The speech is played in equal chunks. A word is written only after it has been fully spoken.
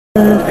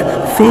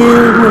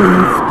filled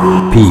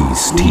with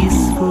Peace TV,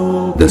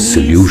 the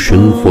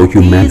solution for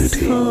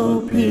humanity.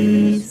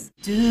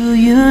 Do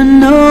you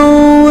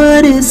know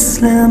what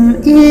Islam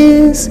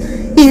is?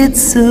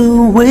 It's a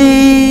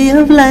way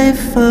of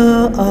life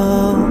for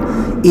all.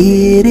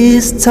 It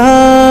is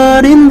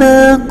taught in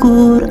the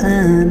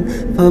Qur'an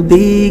for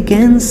big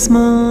and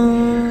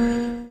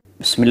small.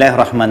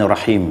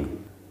 Bismillahirrahmanirrahim.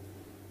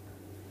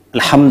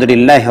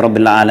 Alhamdulillahi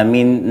Rabbil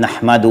Alamin.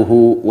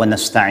 Nahmaduhu wa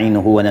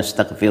nasta'inuhu wa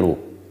nastaghfiruh.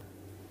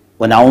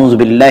 Wa na'udzu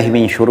billahi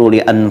min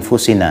shururi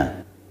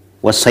anfusina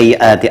wa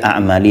sayyiati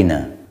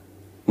a'malina.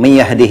 Man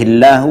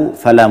yahdihillahu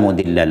fala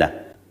mudilla lahu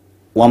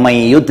wa man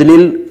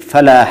yudlil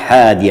fala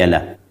hadiya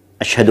lahu.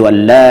 Asyhadu an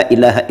la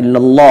ilaha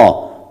illallah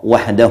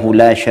wahdahu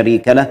la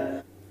syarika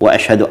lahu wa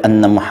asyhadu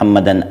anna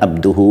Muhammadan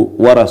abduhu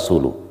wa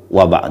rasuluh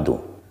wa ba'du.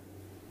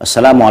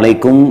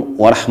 Assalamualaikum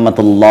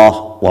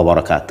warahmatullahi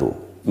wabarakatuh.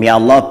 May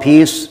Allah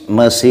peace,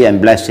 mercy and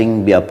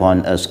blessing be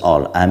upon us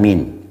all.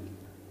 Amin.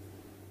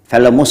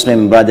 Fellow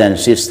Muslim brother and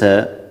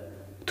sister,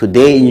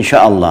 today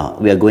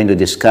inshallah we are going to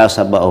discuss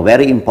about a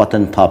very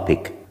important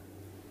topic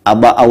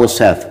about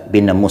ourselves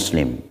being a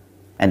Muslim.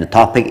 And the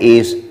topic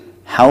is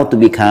how to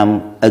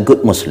become a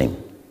good Muslim.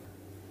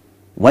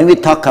 When we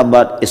talk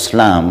about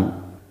Islam,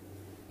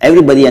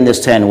 everybody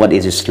understands what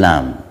is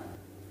Islam.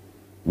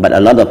 But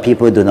a lot of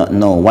people do not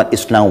know what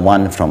Islam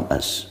wants from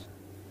us.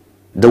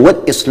 The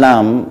word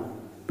Islam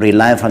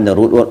relies from the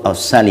root word of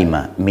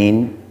salima,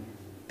 mean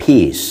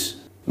peace.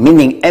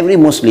 Meaning every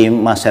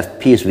Muslim must have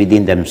peace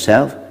within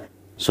themselves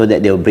so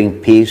that they will bring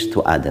peace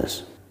to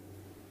others.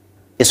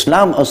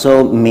 Islam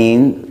also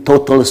means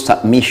total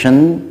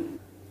submission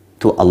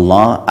to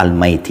Allah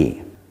Almighty.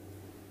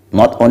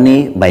 Not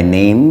only by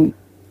name,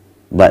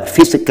 but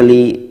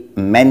physically,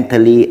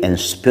 mentally and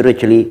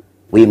spiritually,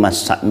 we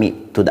must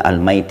submit to the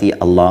Almighty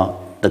Allah,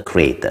 the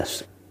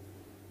Creators.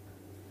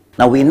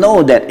 Now we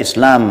know that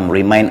Islam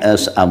reminds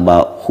us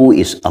about who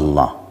is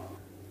Allah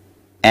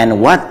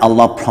and what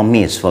Allah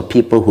promised for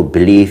people who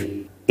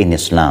believe in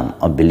Islam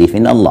or believe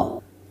in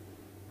Allah.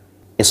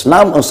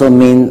 Islam also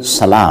means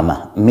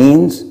salama,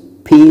 means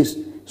peace,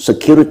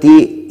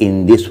 security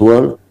in this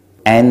world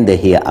and the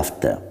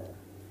hereafter.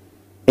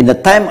 In the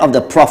time of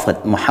the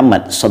Prophet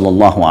Muhammad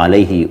sallallahu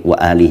alaihi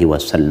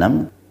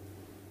wasallam,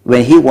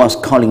 when he was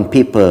calling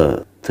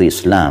people to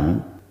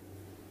Islam,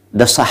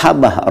 the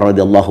Sahaba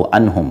radiallahu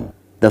anhum,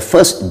 the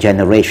first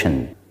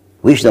generation,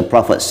 which the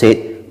Prophet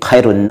said,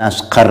 Khairun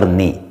nas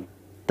qarni.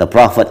 The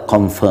Prophet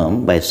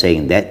confirmed by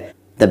saying that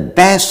the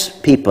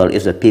best people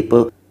is the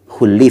people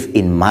who live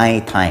in my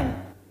time,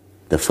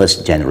 the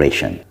first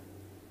generation.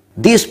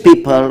 These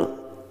people,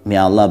 may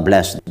Allah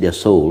bless their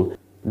soul,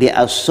 they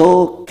are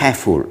so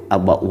careful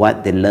about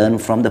what they learn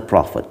from the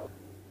Prophet.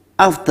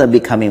 After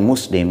becoming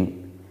Muslim,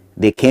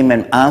 they came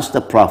and asked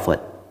the Prophet,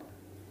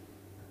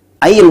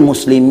 Ayyul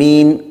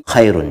Muslimin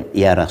khairun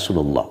ya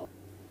Rasulullah.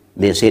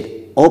 They said,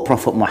 O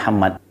Prophet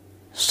Muhammad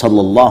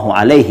sallallahu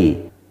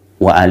alaihi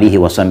wa alihi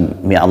wasallam,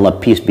 may Allah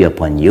peace be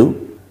upon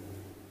you,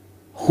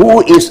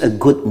 who is a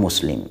good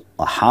Muslim?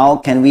 Or how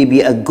can we be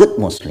a good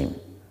Muslim?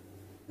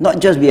 Not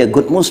just be a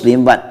good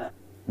Muslim, but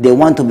they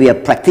want to be a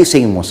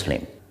practicing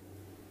Muslim.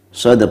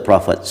 So the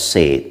Prophet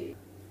said,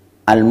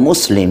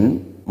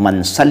 Al-Muslim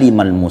man salim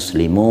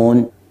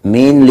al-Muslimun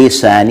min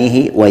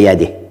lisanihi wa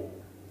yadih.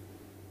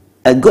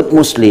 A good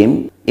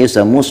Muslim is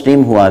a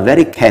Muslim who are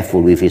very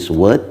careful with his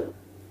word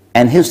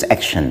and his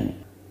action.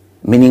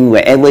 Meaning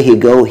wherever he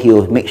go, he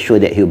will make sure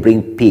that he will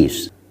bring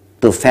peace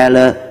to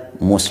fellow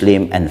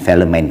Muslim and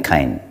fellow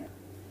mankind.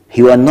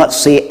 He will not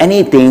say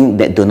anything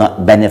that do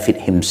not benefit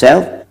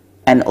himself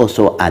and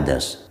also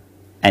others.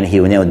 And he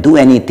will never do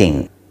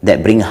anything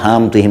that bring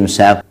harm to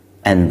himself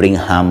and bring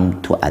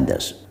harm to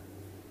others.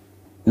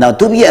 Now,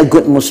 to be a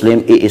good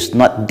Muslim, it is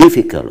not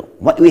difficult.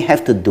 What we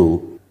have to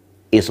do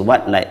is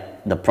what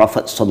like the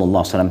Prophet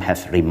ﷺ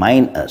has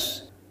reminded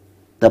us.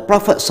 The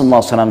Prophet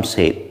ﷺ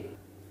said,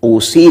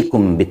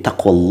 Usikum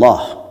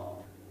bitaqwallah.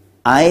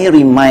 I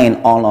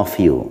remind all of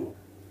you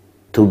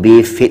to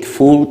be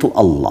faithful to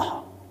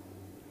Allah,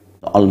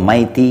 the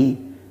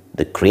Almighty,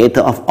 the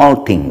Creator of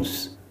all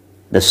things,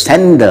 the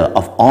sender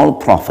of all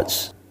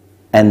prophets,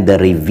 and the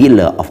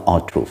revealer of all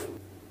truth.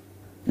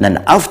 And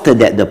after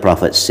that, the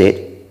Prophet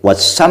said,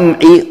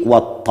 وَالسَّمْعِ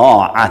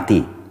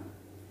وَالطَّاعَةِ.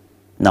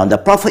 Now the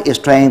Prophet is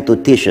trying to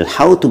teach us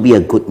how to be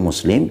a good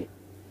Muslim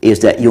is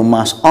that you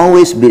must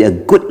always be a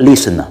good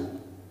listener.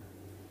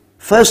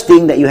 First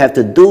thing that you have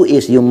to do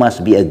is you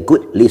must be a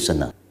good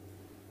listener.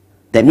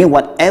 That means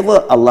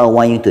whatever Allah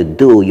wants you to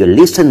do, you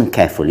listen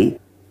carefully.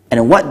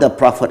 And what the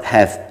Prophet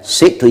have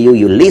said to you,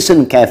 you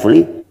listen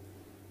carefully.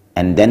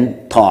 And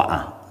then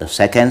ta'ah. The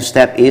second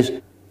step is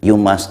you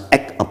must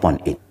act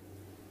upon it.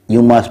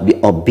 You must be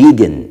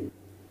obedient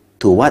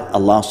to what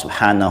Allah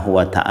subhanahu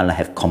wa ta'ala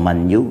have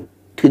commanded you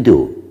to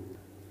do.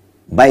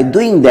 By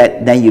doing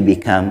that, then you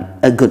become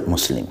a good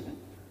Muslim.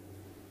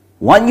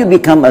 Once you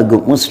become a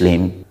good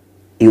Muslim,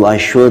 you are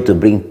sure to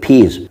bring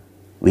peace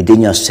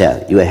within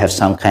yourself. You will have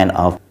some kind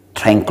of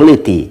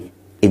tranquility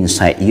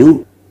inside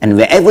you. And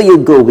wherever you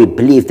go, we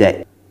believe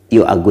that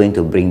you are going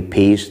to bring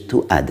peace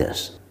to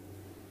others.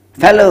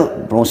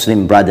 Fellow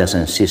Muslim brothers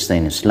and sisters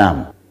in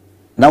Islam,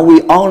 now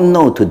we all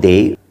know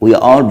today, we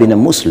all been a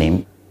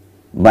Muslim,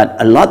 but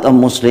a lot of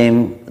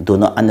Muslims do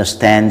not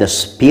understand the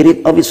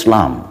spirit of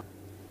Islam.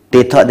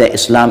 They thought that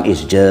Islam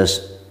is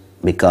just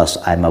because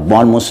I'm a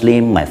born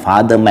Muslim, my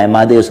father, my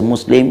mother is a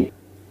Muslim,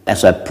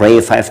 as I pray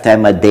 5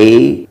 times a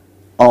day,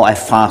 or I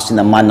fast in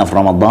the month of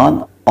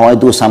Ramadan, or I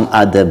do some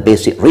other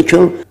basic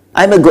ritual,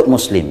 I'm a good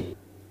Muslim.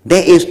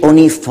 That is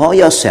only for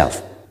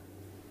yourself.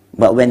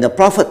 But when the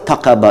Prophet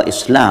talk about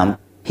Islam,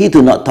 he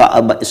do not talk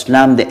about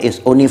Islam that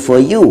is only for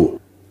you.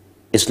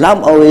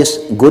 Islam always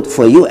good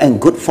for you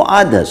and good for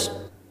others.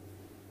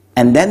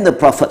 And then the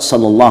Prophet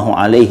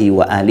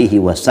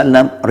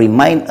ﷺ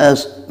remind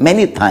us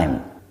many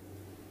times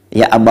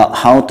about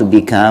how to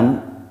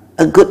become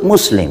a good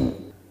Muslim.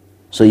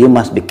 So you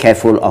must be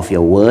careful of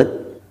your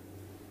word,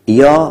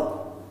 your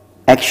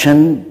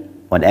action,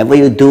 whatever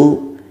you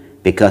do,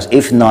 because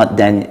if not,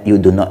 then you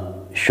do not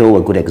show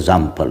a good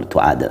example to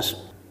others.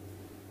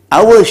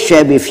 I will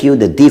share with you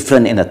the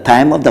difference in the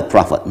time of the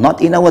Prophet,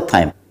 not in our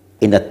time.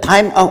 In the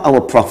time of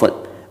our Prophet,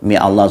 may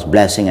Allah's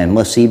blessing and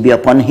mercy be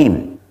upon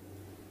him.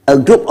 A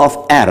group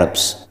of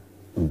Arabs,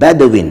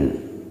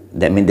 Bedouin,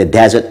 that means the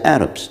desert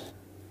Arabs,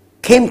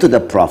 came to the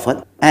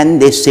Prophet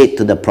and they said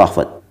to the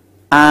Prophet,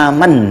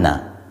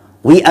 Amanna,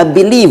 we are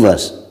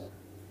believers.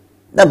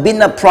 Now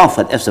being a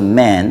prophet as a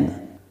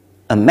man,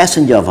 a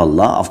messenger of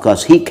Allah, of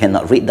course he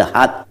cannot read the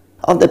heart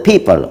of the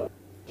people.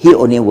 He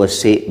only will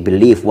say,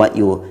 believe what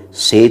you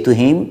say to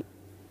him.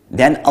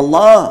 Then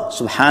Allah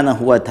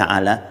subhanahu wa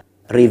ta'ala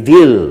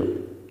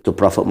revealed to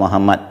Prophet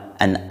Muhammad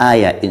an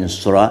ayah in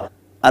Surah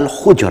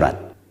Al-Hujurat.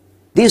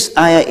 This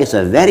ayah is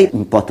a very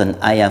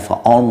important ayah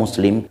for all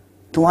Muslims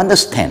to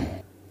understand.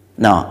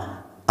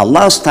 Now,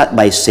 Allah start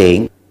by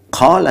saying,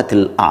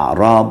 قَالَتِ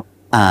الْأَعْرَابُ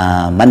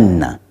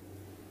آمَنَّا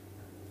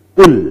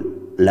قُلْ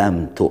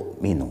لَمْ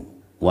تُؤْمِنُوا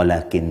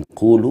وَلَكِنْ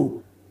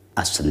قُولُوا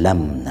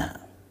أَسْلَمْنَا.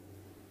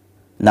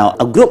 Now,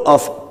 a group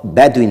of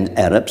Bedouin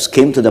Arabs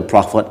came to the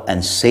Prophet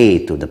and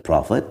said to the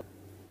Prophet,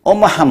 O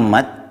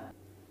Muhammad,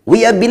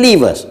 we are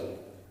believers.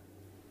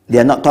 They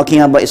are not talking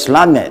about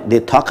Islam yet.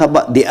 They talk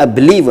about they are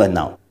believers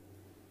now.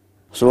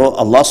 So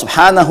Allah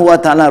subhanahu wa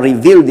ta'ala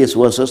revealed these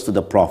verses to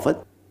the Prophet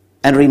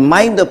and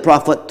remind the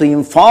Prophet to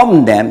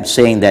inform them,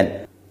 saying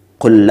that,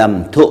 قُلْ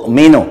لَمْ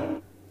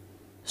تُؤْمِنُوا.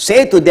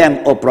 Say to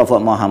them, O Prophet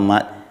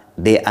Muhammad,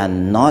 they are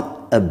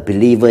not a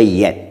believer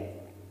yet.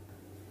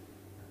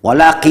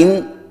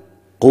 وَلَكِنْ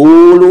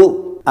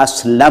قُولُوا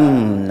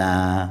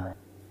أَسْلَمْنَا.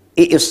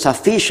 It is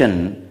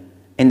sufficient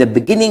in the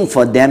beginning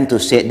for them to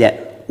say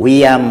that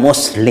we are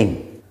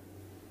Muslim.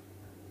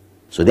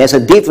 So there's a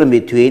difference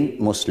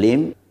between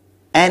Muslim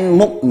and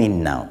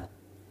mu'min now.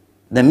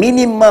 The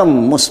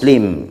minimum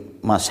Muslim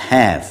must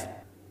have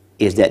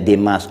is that they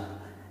must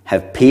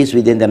have peace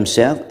within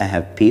themselves and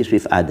have peace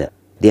with others.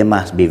 They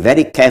must be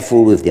very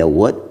careful with their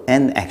word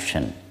and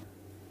action.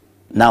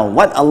 Now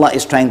what Allah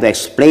is trying to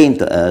explain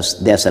to us,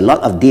 there's a lot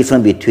of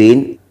difference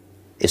between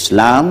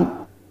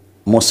Islam,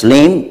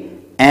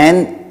 Muslim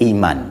and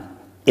Iman.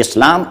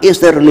 Islam is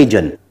the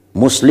religion.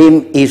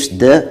 Muslim is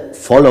the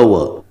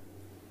follower.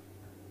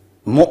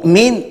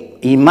 Mu'min,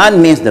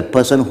 Iman means the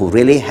person who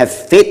really have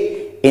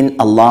faith in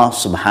Allah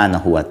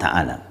subhanahu wa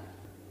ta'ala.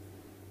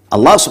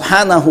 Allah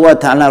subhanahu wa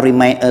ta'ala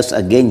remind us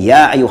again,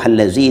 Ya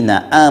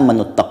ayyuhallazina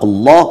amanu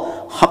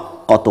taqullah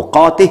haqqa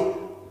tuqatih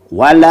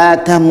wa la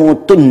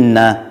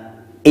tamutunna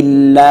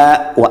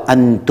illa wa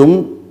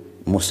antum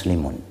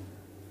muslimun.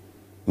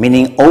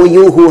 Meaning, all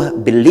you who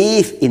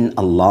believe in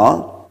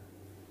Allah,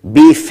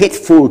 be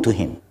faithful to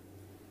Him.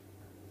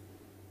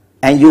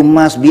 And you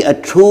must be a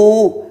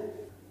true,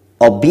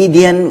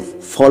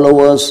 obedient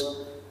followers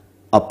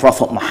of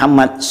Prophet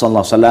Muhammad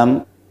sallallahu alaihi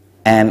wasallam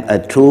and a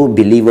true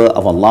believer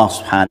of Allah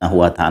subhanahu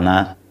wa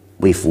ta'ala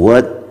with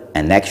word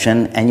and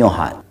action and your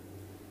heart.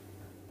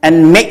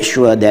 And make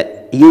sure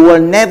that you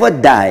will never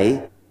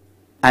die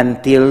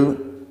until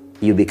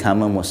you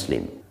become a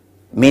Muslim.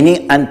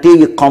 Meaning until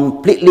you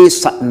completely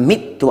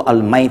submit to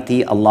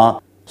Almighty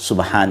Allah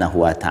subhanahu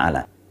wa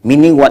ta'ala.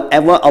 Meaning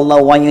whatever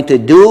Allah wants you to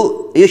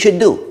do, you should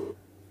do.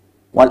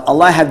 What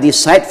Allah have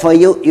decided for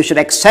you, you should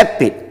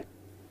accept it.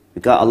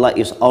 Because Allah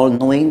is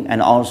all-knowing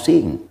and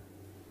all-seeing.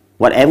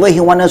 Whatever He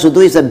wants us to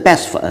do is the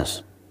best for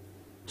us.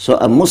 So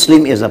a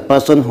Muslim is a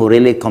person who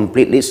really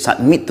completely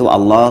submit to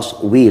Allah's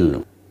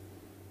will.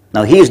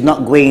 Now he is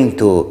not going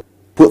to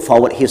put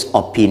forward his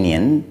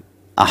opinion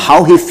or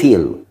how he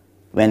feel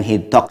when he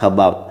talk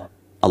about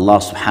Allah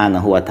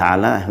subhanahu wa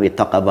ta'ala. We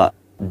talk about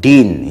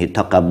deen, he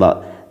talk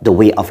about the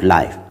way of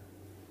life.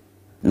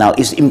 Now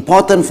it's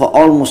important for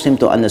all Muslims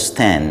to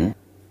understand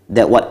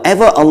that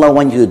whatever Allah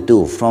wants you to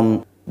do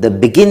from the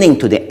beginning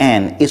to the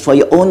end is for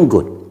your own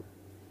good.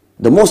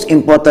 The most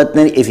important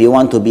thing, if you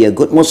want to be a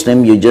good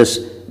Muslim, you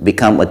just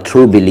become a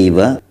true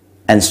believer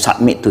and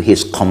submit to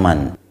His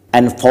command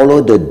and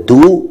follow the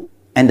do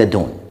and the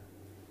don't.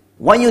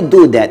 When you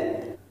do that,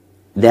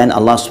 then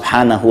Allah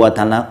subhanahu wa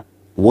ta'ala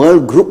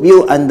will group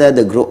you under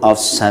the group of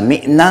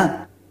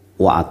Sami'na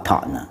wa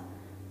Ata'na.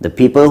 The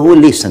people who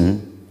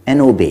listen and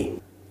obey.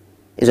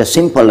 It's as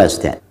simple as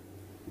that.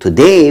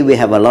 Today we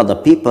have a lot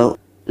of people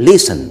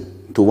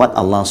listen to what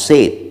Allah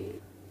said,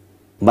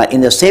 but in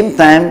the same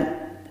time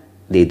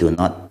they do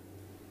not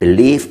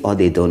believe or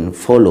they don't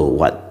follow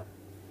what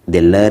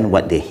they learn,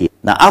 what they hear.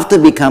 Now after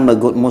become a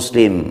good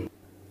Muslim,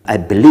 I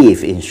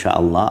believe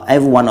inshallah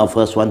every one of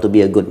us want to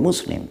be a good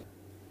Muslim,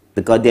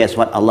 because that's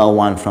what Allah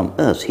wants from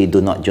us. He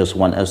do not just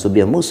want us to be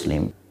a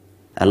Muslim.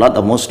 A lot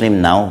of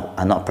Muslims now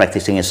are not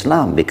practicing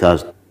Islam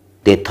because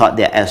they thought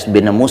that as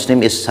being a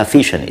Muslim is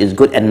sufficient, is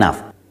good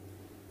enough.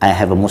 I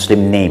have a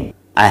Muslim name,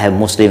 I have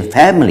Muslim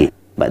family,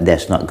 but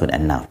that's not good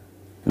enough.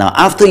 Now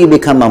after you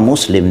become a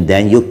Muslim,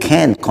 then you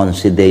can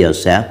consider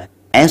yourself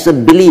as a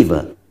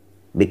believer,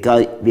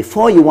 because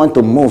before you want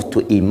to move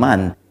to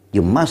Iman,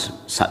 you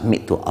must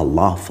submit to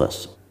Allah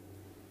first.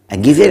 I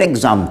give you an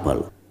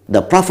example.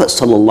 The Prophet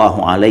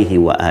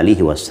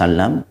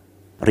ﷺ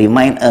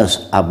remind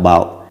us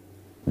about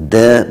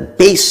the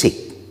basic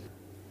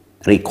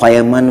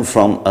requirement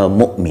from a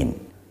mu'min.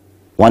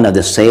 One of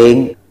the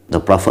saying, the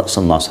Prophet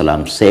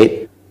ﷺ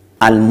said,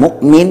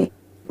 Al-mu'min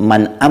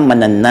man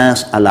amana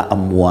nas ala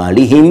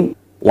amwalihim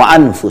wa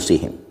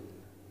anfusihim.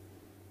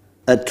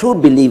 A true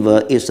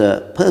believer is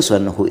a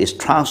person who is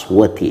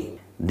trustworthy,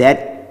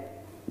 that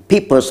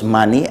people's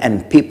money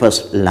and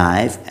people's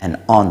life and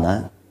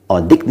honor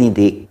or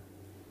dignity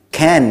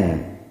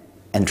can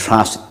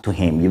entrust to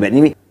him.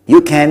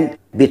 You can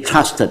be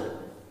trusted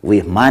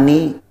with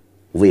money,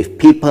 with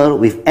people,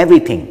 with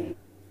everything.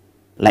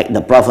 Like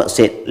the Prophet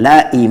said,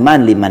 La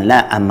iman liman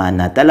la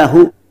amanata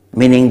lahu,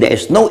 meaning there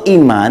is no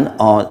iman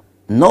or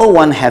no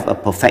one have a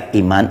perfect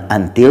iman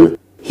until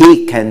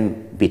he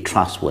can be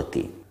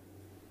trustworthy.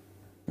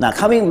 Now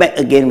coming back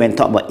again, when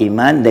talk about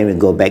iman, then we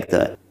go back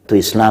to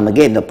Islam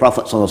again. The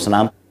Prophet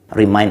ﷺ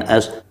remind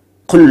us,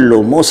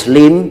 Kullu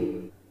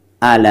muslim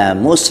ala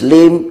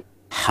muslim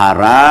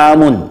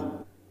haramun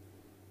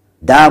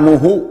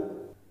damuhu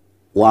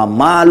wa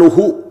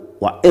maluhu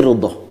wa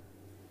irduh.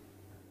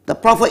 The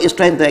Prophet is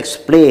trying to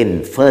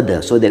explain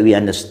further so that we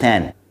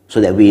understand,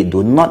 so that we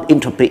do not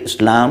interpret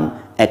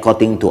Islam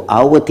according to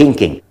our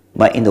thinking,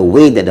 but in the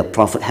way that the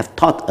Prophet have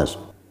taught us.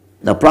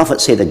 The Prophet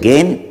said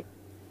again,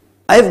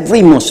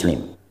 every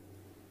Muslim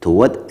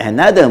toward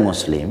another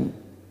Muslim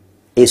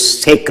is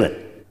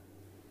sacred.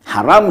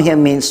 Haram here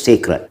means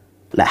sacred,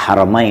 like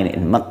Haramain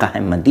in Makkah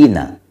and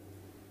Medina.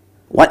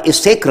 What is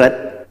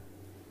sacred?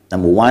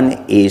 Number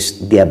one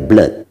is their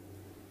blood.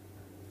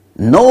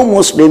 No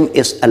Muslim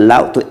is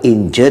allowed to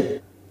injure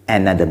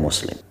another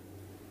Muslim,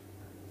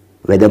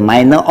 whether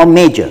minor or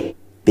major,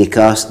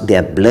 because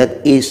their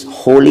blood is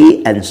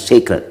holy and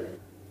sacred.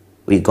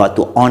 We got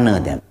to honor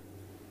them.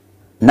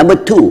 Number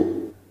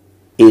two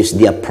is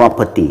their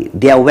property,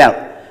 their wealth.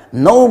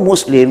 No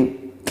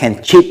Muslim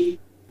can cheat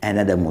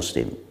another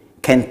Muslim,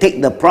 can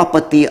take the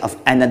property of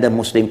another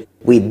Muslim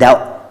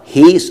without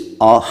his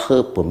or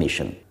her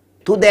permission.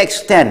 To the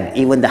extent,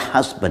 even the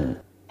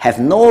husband have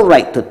no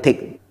right to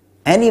take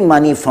any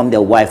money from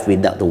their wife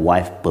without the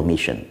wife's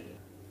permission,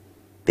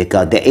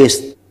 because there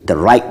is the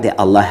right that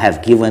Allah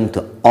have given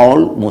to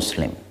all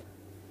Muslims.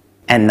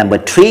 And number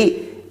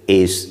three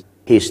is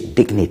his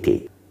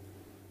dignity.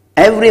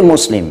 Every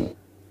Muslim,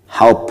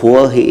 how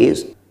poor he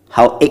is,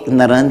 how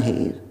ignorant he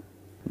is,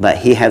 but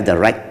he have the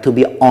right to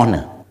be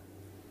honored.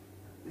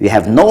 We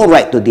have no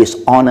right to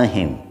dishonor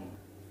him,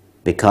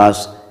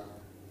 because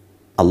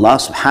Allah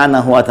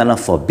subhanahu wa ta'ala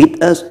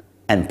forbid us,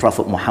 and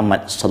Prophet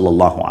Muhammad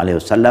sallallahu alaihi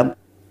wasallam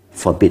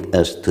forbid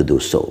us to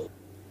do so.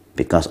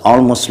 Because all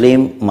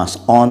Muslims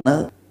must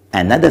honor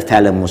another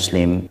fellow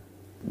Muslim,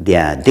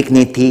 their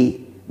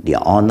dignity, their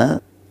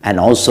honor, and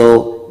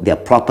also their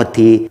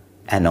property,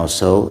 and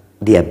also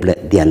their blood,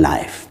 their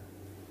life.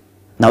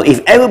 Now,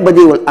 if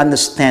everybody will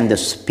understand the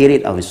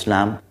spirit of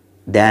Islam,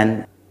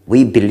 then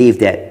we believe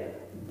that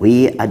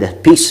we are the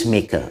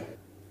peacemaker,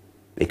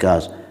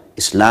 because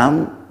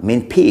Islam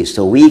means peace,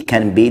 so we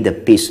can be the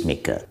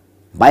peacemaker.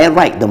 By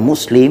right, the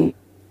Muslim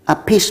are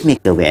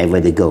peacemaker wherever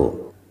they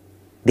go.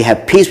 They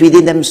have peace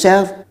within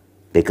themselves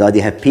because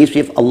they have peace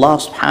with Allah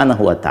subhanahu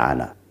wa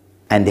ta'ala,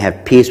 and they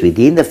have peace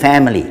within the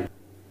family,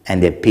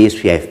 and they have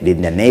peace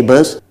within their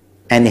neighbors,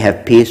 and they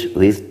have peace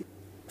with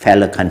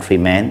fellow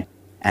countrymen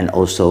and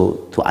also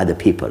to other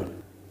people.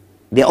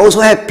 They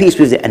also have peace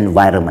with the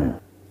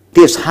environment.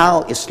 This is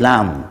how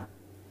Islam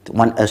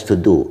wants us to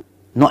do,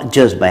 not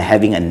just by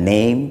having a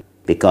name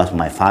because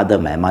my father,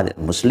 my mother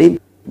are Muslim,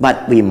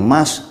 but we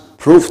must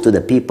prove to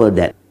the people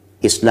that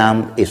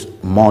Islam is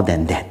more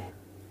than that.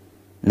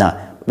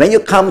 Now, when you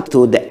come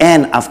to the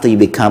end after you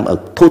become a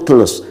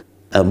total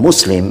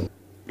Muslim,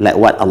 like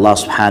what Allah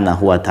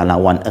subhanahu wa ta'ala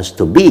wants us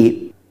to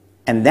be,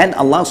 and then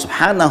Allah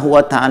subhanahu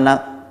wa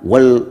ta'ala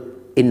will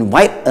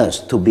invite us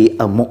to be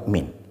a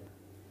mu'min.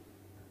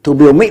 To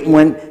be a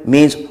mu'min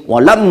means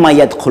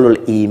وَلَمَّا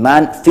يَدْخُلُ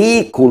الْإِيمَانِ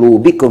فِي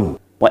قُلُوبِكُمْ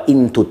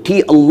وَإِن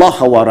تُطِيعُوا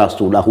اللَّهَ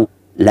وَرَسُولَهُ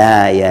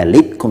لَا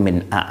يَلِدْكُمْ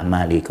مِنْ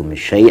أَعْمَالِكُمْ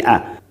شَيْئًا.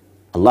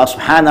 Allah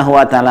subhanahu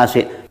wa ta'ala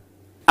said,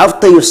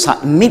 after you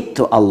submit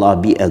to Allah,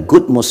 be a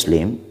good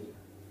Muslim,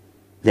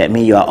 that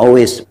means you are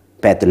always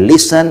prepare to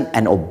listen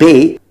and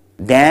obey,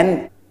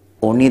 then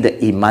only the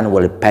Iman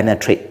will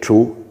penetrate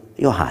through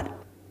your heart.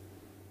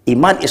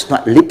 Iman is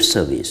not lip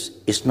service,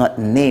 it's not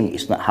name,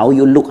 it's not how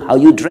you look, how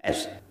you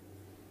dress.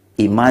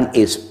 Iman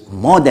is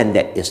more than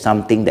that, it's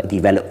something that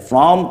develops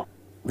from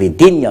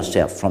within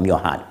yourself, from your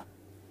heart.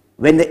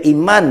 When the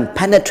Iman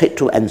penetrates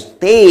through and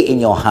stay in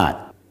your heart,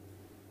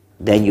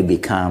 then you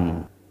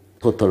become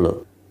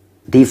totally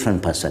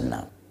different person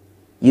now.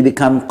 You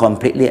become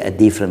completely a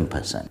different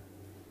person.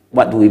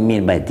 What do we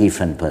mean by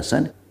different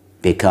person?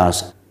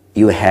 Because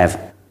you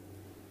have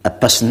a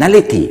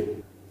personality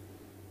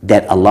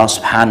that Allah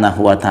subhanahu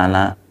wa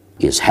ta'ala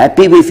is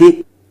happy with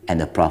it and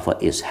the Prophet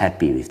is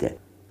happy with it.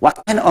 What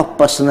kind of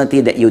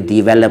personality that you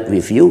develop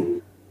with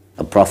you?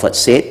 The Prophet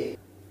said,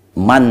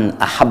 Man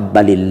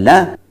ahabba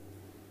lillah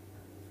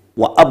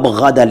wa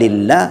abghada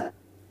lillah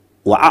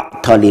wa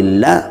a'ta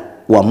lillah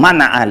wa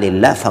mana'a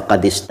lillah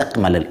faqad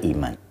istakmal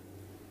al-iman.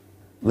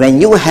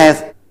 When you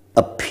have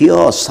a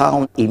pure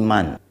sound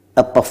iman,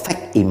 a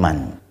perfect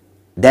iman,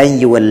 then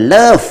you will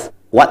love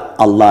what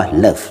Allah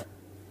loves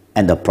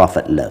and the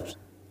Prophet loves.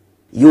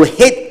 You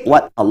hate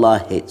what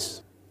Allah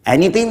hates.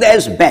 Anything that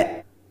is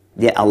bad,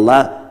 that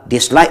Allah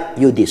dislike,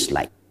 you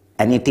dislike.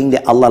 Anything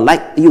that Allah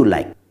like, you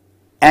like.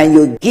 And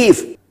you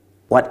give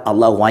what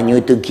Allah wants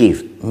you to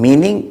give.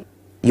 Meaning,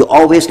 you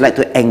always like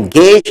to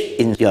engage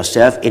in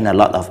yourself in a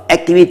lot of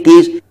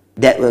activities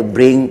that will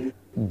bring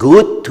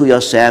good to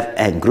yourself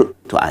and good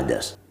to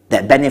others,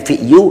 that benefit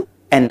you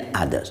and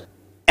others.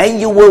 And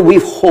you will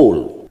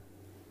withhold,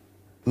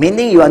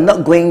 meaning you are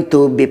not going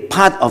to be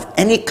part of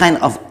any kind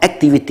of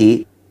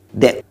activity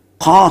that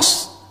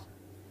cause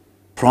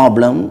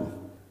problem,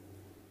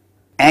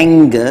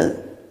 anger,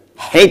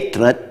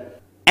 hatred,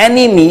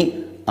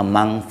 enemy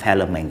among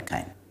fellow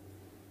mankind.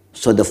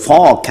 So the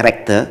four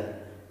characters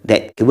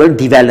that will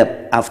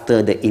develop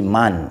after the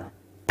Iman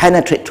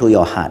penetrate through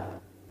your heart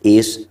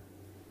is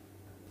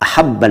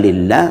ahabba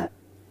lillah,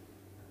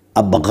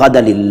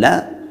 abghada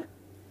lillah,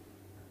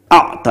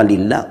 a'ta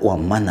lillah, wa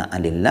mana'a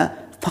lillah,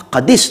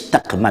 faqad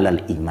istakmal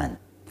al-iman.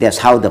 That's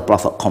how the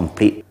Prophet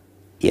complete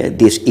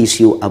this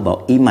issue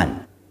about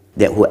Iman.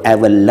 That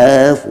whoever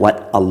love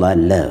what Allah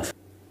loves,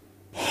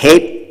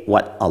 hate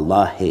what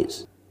Allah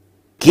hates,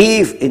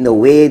 give in the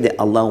way that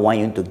Allah wants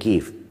you to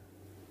give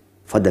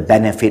for the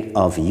benefit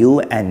of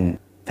you and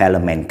fellow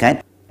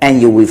mankind,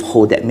 and you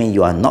withhold, that means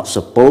you are not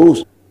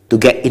supposed to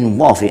get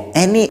involved in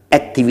any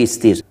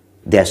activities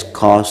that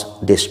cause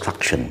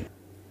destruction,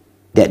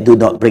 that do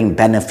not bring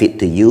benefit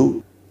to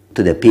you,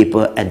 to the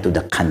people, and to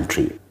the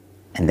country.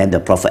 And then the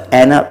Prophet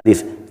end up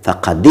with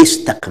فَقَدْ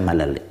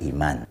اسْتَكْمَلَ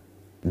الْإِيمَانِ.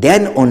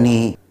 Then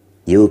only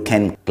you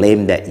can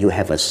claim that you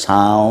have a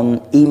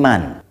sound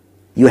Iman.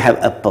 You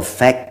have a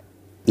perfect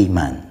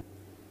Iman.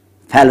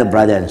 Fellow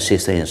brother and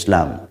sister in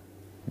Islam,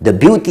 the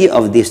beauty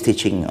of this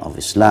teaching of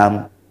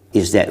Islam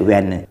is that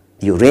when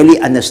you really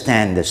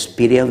understand the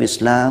spirit of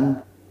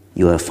Islam,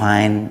 you will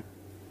find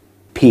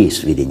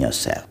peace within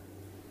yourself.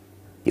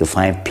 You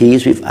find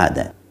peace with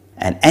others.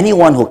 And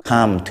anyone who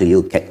comes to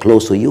you, get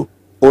close to you,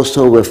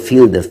 also will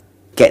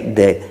get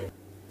the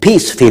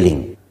peace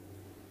feeling,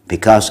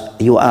 because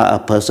you are a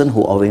person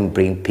who always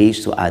bring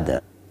peace to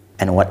others.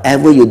 And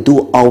whatever you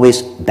do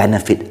always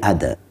benefit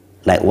others.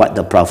 Like what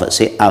the Prophet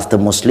said, after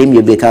Muslim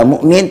you become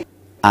mu'min,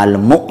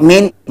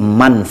 al-mu'min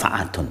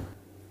manfa'atun.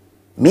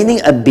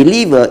 Meaning a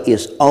believer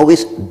is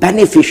always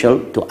beneficial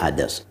to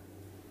others.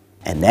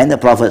 And then the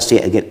Prophet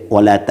said again,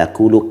 وَلَا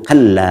تَكُولُ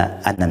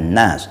كَلَّا أَنَ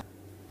النَّاسِ.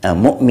 A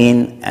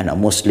mu'min and a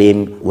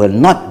Muslim will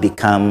not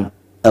become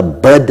a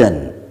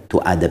burden to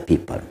other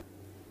people.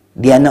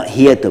 They are not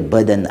here to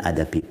burden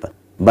other people,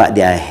 but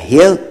they are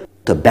here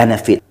to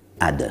benefit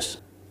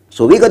others.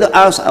 So we got to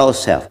ask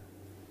ourselves,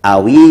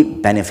 are we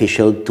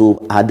beneficial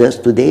to others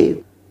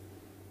today?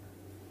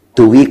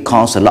 Do we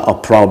cause a lot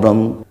of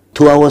problem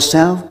to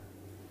ourselves?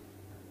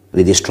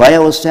 We destroy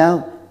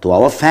ourselves, to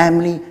our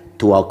family,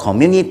 to our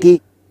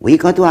community. We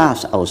got to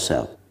ask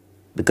ourselves,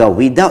 because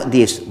without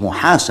this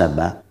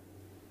muhasabah,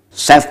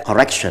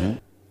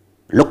 self-correction,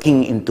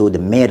 looking into the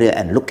mirror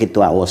and look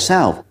into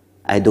ourselves,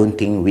 I don't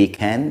think we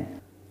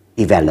can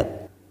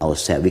develop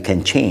ourselves, we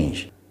can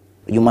change.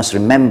 You must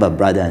remember,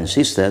 brothers and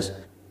sisters,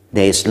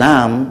 that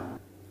Islam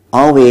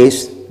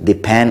always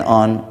depend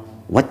on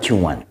what you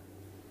want.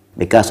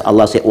 Because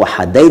Allah said,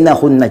 وَحَدَيْنَهُ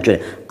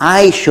النَّجْدَيْنِ.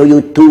 I show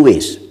you two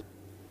ways.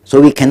 So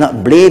we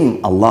cannot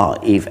blame Allah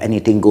if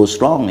anything goes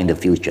wrong in the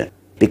future.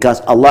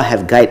 Because Allah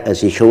have guided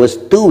us, He shows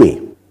us two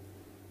ways.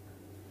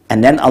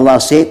 And then Allah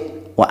said,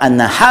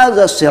 وَأَنَّ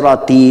هَذَا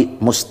صِرَاطِي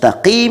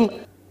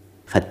مُسْتَقِيمٌ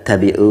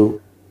فَاتَّبِعُوا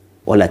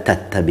وَلَا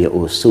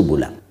تَتَّبِعُوا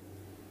سُبُلًا.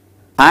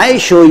 I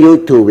show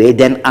you two ways,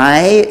 then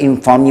I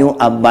inform you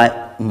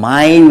about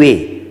my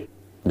way,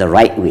 the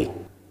right way.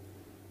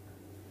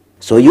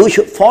 So you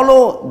should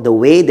follow the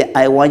way that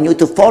I want you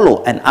to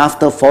follow. And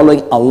after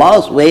following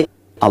Allah's way,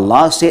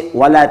 Allah said,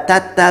 وَلَا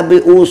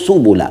تَتَّبِعُوا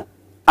سُبُلًا.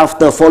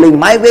 After following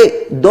my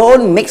way,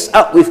 don't mix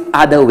up with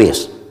other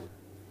ways.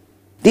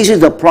 This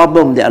is the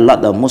problem that a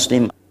lot of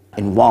Muslims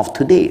involved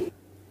today.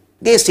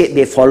 They said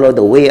they follow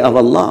the way of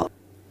Allah,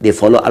 they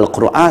follow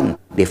Al-Quran,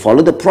 they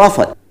follow the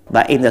Prophet,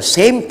 but in the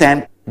same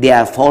time, they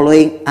are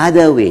following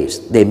other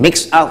ways. They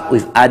mix up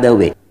with other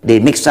ways. They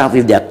mix up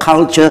with their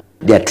culture,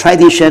 their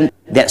tradition,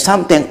 that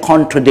sometimes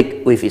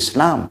contradict with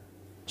Islam.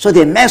 So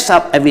they mess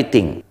up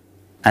everything.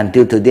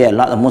 Until today, a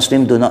lot of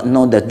Muslims do not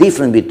know the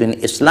difference between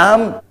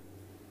Islam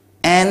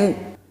and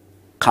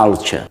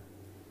culture,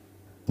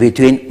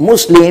 between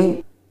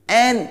Muslim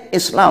and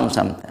Islam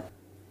sometimes.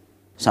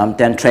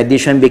 Sometimes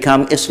tradition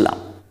becomes Islam.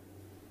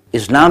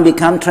 Islam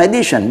becomes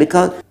tradition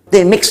because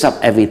they mix up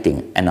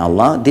everything. And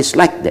Allah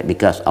dislikes that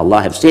because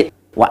Allah has said,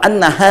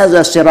 وَأَنَّ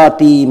هَذَا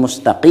صِرَاطِي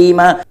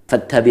مُسْتَقِيمًا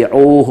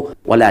فَاتَّبِعُوهُ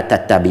وَلَا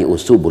تَتَّبِعُوا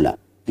سُبُلًا.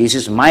 This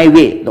is my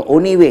way, the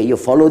only way. You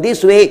follow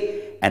this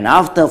way, and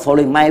after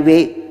following my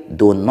way,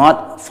 do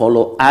not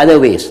follow other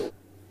ways.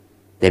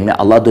 Then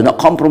Allah do not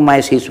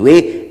compromise His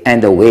way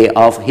and the way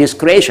of His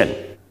creation.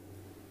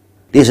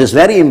 This is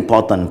very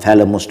important,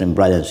 fellow Muslim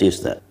brothers and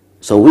sisters.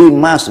 So we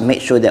must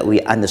make sure that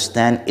we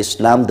understand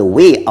Islam the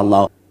way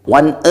Allah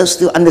wants us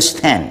to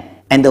understand,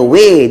 and the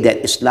way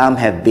that Islam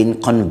have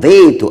been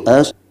conveyed to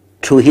us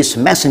through His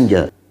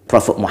messenger,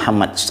 Prophet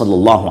Muhammad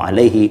sallallahu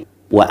alaihi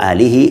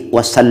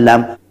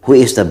wasallam, who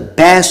is the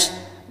best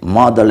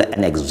model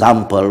and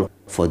example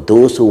for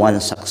those who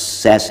want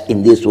success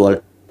in this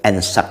world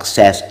and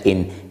success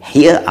in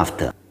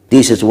hereafter.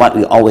 This is what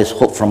we always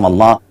hope from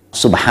Allah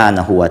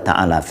subhanahu wa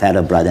ta'ala,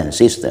 fellow brother and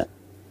sister.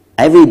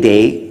 Every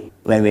day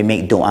when we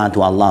make dua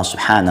to Allah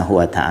subhanahu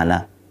wa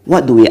ta'ala,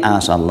 what do we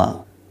ask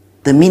Allah?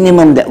 The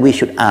minimum that we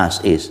should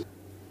ask is,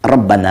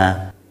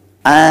 Rabbana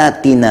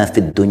atina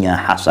fid dunya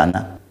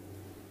hasana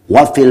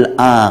wa fil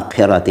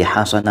akhirati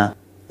hasana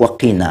wa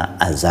qina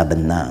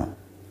azabannar.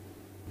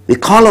 We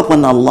call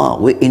upon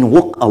Allah, we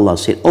invoke Allah,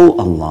 say, oh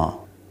Allah,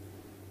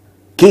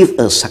 give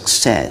us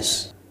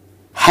success,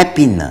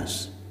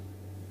 happiness,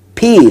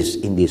 peace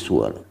in this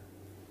world.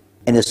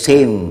 And the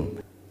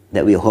same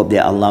that we hope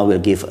that Allah will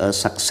give us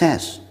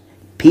success,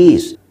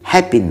 peace,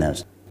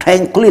 happiness,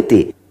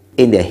 tranquility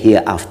in the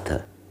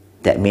hereafter.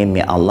 That means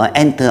may Allah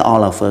enter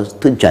all of us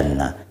to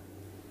Jannah.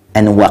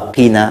 And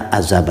waqina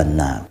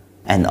azabannar.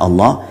 And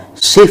Allah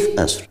save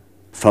us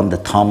from the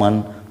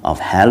torment of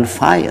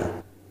hellfire.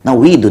 Now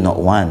we do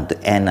not want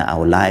to end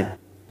our life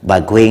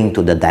by going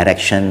to the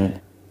direction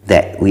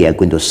that we are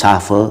going to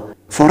suffer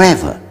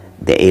forever.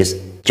 There is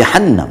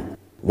Jahannam.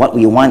 What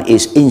we want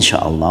is,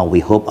 inshallah, we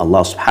hope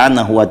Allah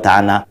subhanahu wa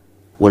ta'ala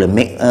will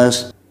make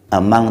us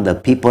among the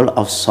people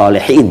of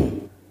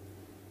Salihin,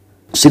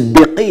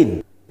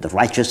 Siddiqeen, the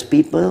righteous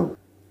people,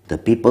 the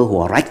people who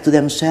are right to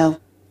themselves,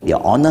 they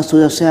are honest to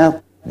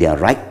themselves, they are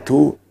right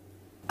to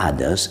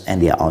others,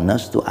 and they are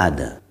honest to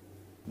others.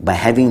 By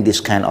having this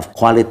kind of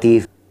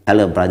quality,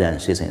 fellow brother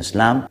and sister in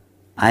Islam,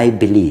 I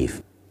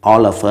believe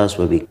all of us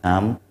will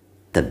become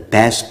the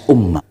best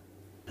ummah,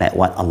 like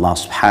what Allah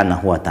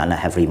subhanahu wa ta'ala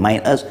have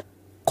reminded us,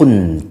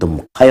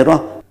 kuntum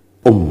khairah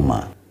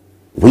ummah.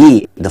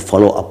 We, the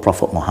follower of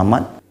Prophet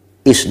Muhammad,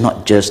 is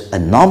not just a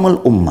normal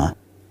ummah,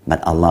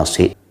 but Allah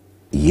said,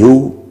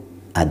 you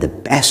are the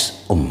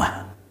best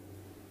ummah.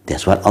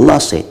 That's what Allah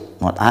said,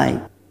 not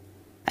I.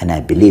 And I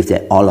believe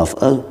that all of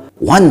us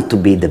want to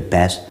be the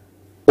best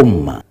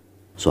ummah.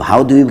 So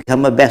how do we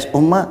become a best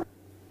ummah?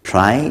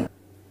 Try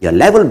your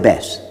level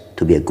best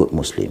to be a good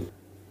Muslim.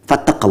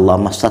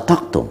 Fattaqallah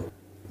mastataqtum.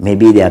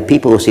 Maybe there are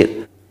people who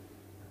say,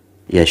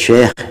 Ya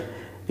Sheikh,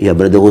 your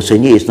brother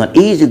Hussain Yee, it's not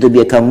easy to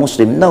become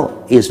Muslim.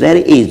 No, it's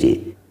very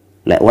easy.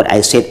 Like what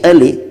I said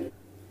earlier,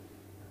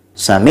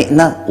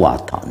 Sami'na wa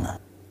ata'na.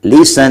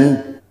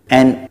 Listen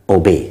and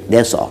obey.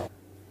 That's all.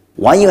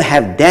 When you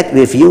have that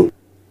with you,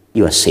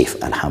 you are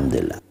safe,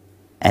 alhamdulillah.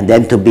 And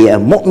then to be a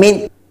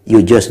mu'min,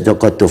 you just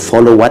got to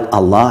follow what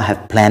Allah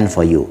have planned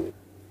for you.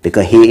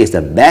 Because He is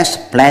the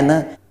best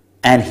planner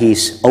and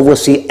He's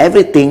oversee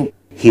everything.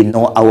 He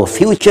know our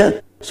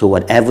future. So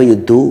whatever you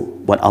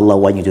do, what Allah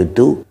wants you to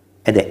do,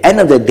 at the end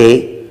of the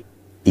day,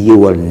 you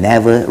will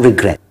never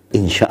regret,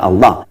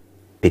 inshallah.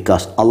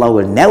 Because Allah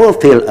will never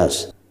fail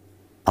us.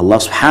 Allah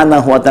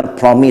subhanahu wa ta'ala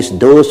promised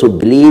those who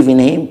believe in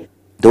Him,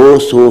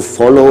 those who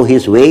follow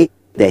His way,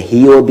 that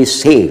He will be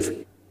saved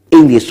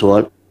in this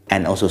world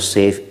and also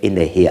saved in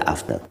the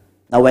hereafter.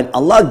 Now when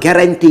Allah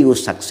guarantees you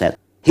success,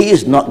 He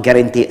is not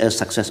guaranteeing us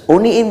success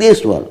only in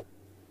this world.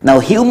 Now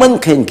human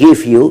can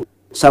give you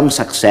some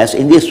success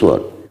in this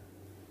world.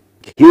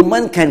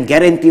 Human can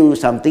guarantee you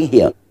something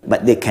here,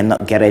 but they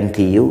cannot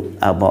guarantee you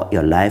about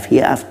your life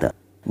hereafter.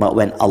 But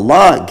when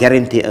Allah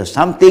guarantees us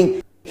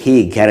something,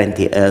 He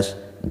guarantees us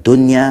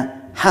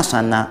dunya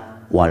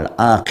hasana wal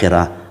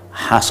akhirah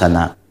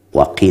hasana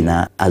wa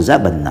qina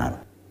azabannar.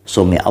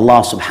 So may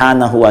Allah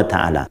subhanahu wa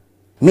ta'ala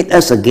meet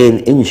us again,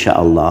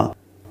 inshallah,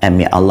 and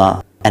may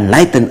Allah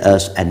enlighten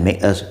us and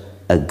make us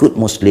a good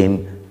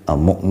Muslim, a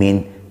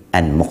mu'min,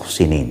 and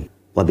muhsinin.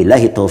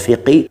 Wabillahi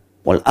tawfiqi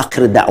wal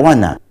akhir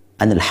da'wana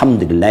an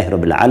alhamdulillahi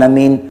rabbil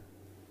alamin.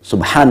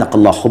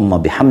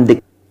 Subhanakallahumma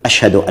bihamdik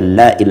ashhadu an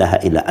la ilaha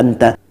illa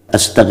anta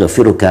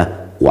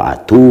astaghfiruka wa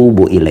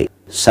atubu ilaik.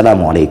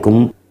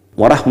 Assalamualaikum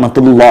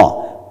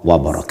warahmatullahi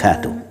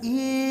wabarakatuh.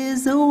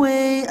 Is a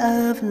way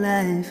of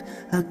life.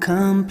 a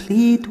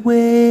complete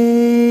way.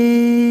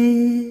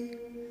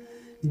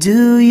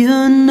 Do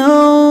you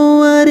know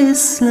what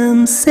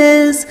Islam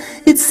says?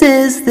 It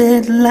says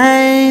that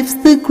life's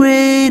the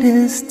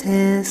greatest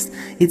test.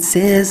 It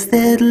says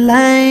that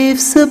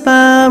life's a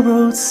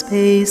borrowed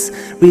space,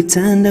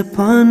 returned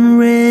upon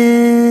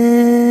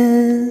rest.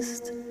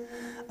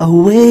 A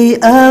way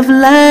of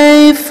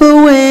life,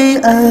 a way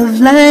of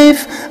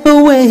life,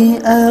 a way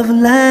of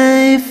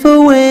life,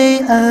 a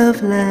way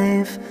of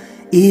life.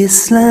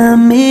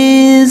 Islam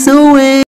is a way.